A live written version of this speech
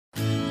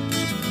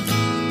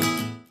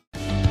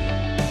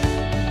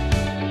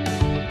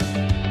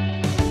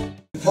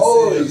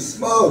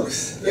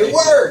smokes! It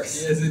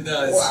works! Yes, it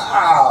does.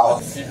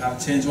 Wow!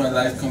 I've changed my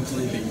life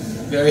completely.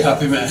 Very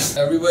happy, man.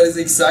 Everybody's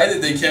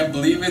excited. They can't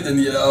believe it, and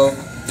you know,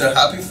 they're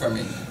happy for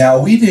me. Now,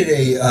 we did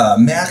a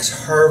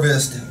Max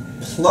Harvest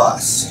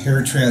Plus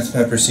hair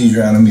transplant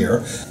procedure on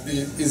Amir.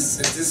 Is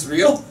this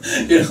real?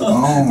 You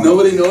know,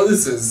 nobody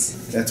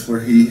notices. That's where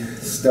he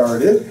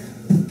started.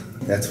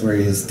 That's where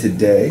he is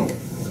today.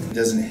 He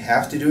doesn't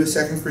have to do a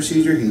second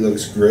procedure. He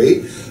looks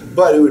great,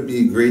 but it would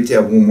be great to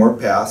have one more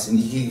pass, and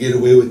he could get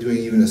away with doing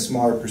even a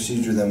smaller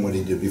procedure than what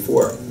he did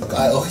before.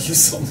 I owe you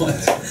so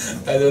much.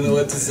 I don't know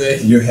what to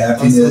say. Your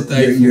happiness, So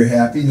your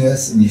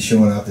happiness, and you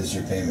showing up as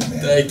your payment,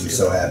 man. Thank you. I'm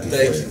so happy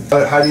Thank for you. you.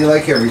 But how do you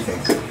like everything?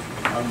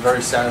 I'm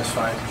very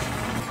satisfied.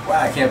 Wow,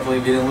 I can't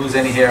believe you didn't lose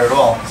any hair at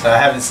all. So I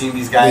haven't seen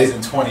these guys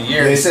in 20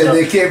 years. They said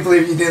they can't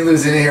believe you didn't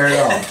lose any hair at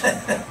all.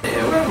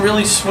 It went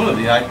really smooth.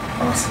 You know,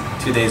 honestly,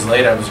 2 days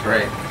later, it was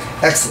great.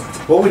 Excellent.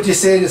 What would you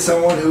say to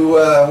someone who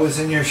was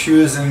in your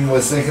shoes and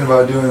was thinking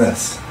about doing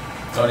this?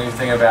 Don't even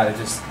think about it.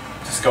 Just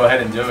go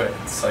ahead and do it.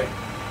 It's like,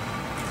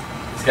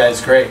 this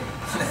guy's great.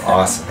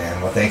 Awesome,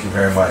 man. Well, thank you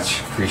very much.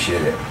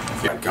 Appreciate it.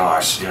 Yeah,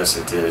 gosh, yes,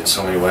 it did in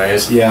so many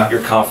ways. Yeah.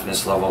 Your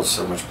confidence level is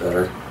so much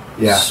better.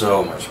 Yeah.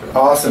 So much better.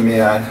 Awesome,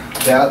 man.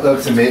 That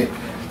looks amazing.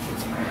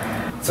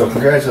 So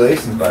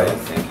congratulations, buddy.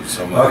 Thank you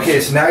so much. Okay,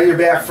 so now you're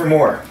back for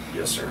more.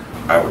 Yes, sir.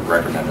 I would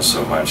recommend it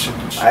so much.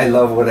 I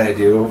love what I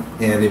do,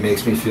 and it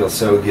makes me feel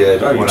so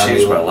good. Oh, you when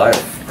changed I'm my able...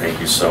 life. Thank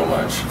you so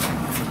much.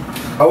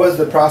 How was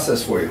the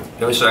process for you?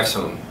 It was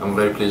excellent. I'm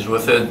very pleased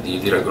with it. You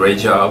did a great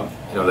job.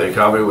 You know, the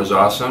recovery was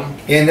awesome.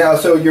 And now,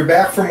 so you're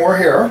back for more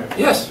hair?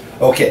 Yes.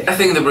 Okay. I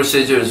think the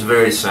procedure is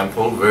very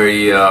simple,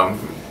 very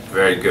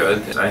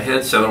good. I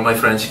had several of my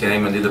friends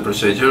came and did the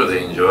procedure.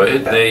 They enjoyed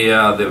it.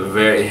 They're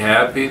very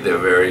happy. They're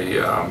very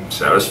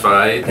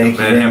satisfied. Thank you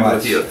very much.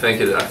 With you.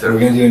 Thank you, doctor. We're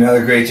going to do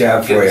another great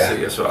job for you.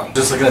 As well.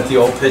 Just looking at the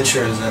old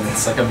pictures, and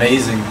it's like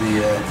amazing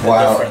the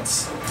Wow.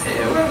 difference.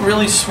 It went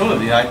really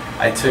smooth. You know,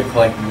 I took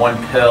like one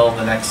pill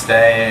the next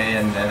day,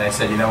 and I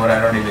said, you know what, I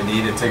don't even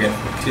need it. Took it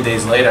 2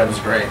 days later. It was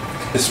great.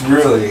 It's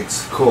really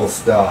cool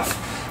stuff.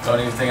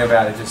 Don't even think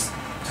about it. Just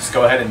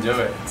go ahead and do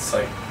it. It's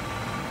like,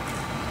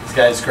 this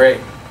guy's great.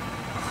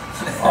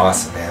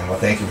 Awesome, man. Well,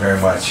 thank you very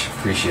much.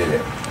 Appreciate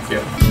it. Thank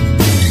you.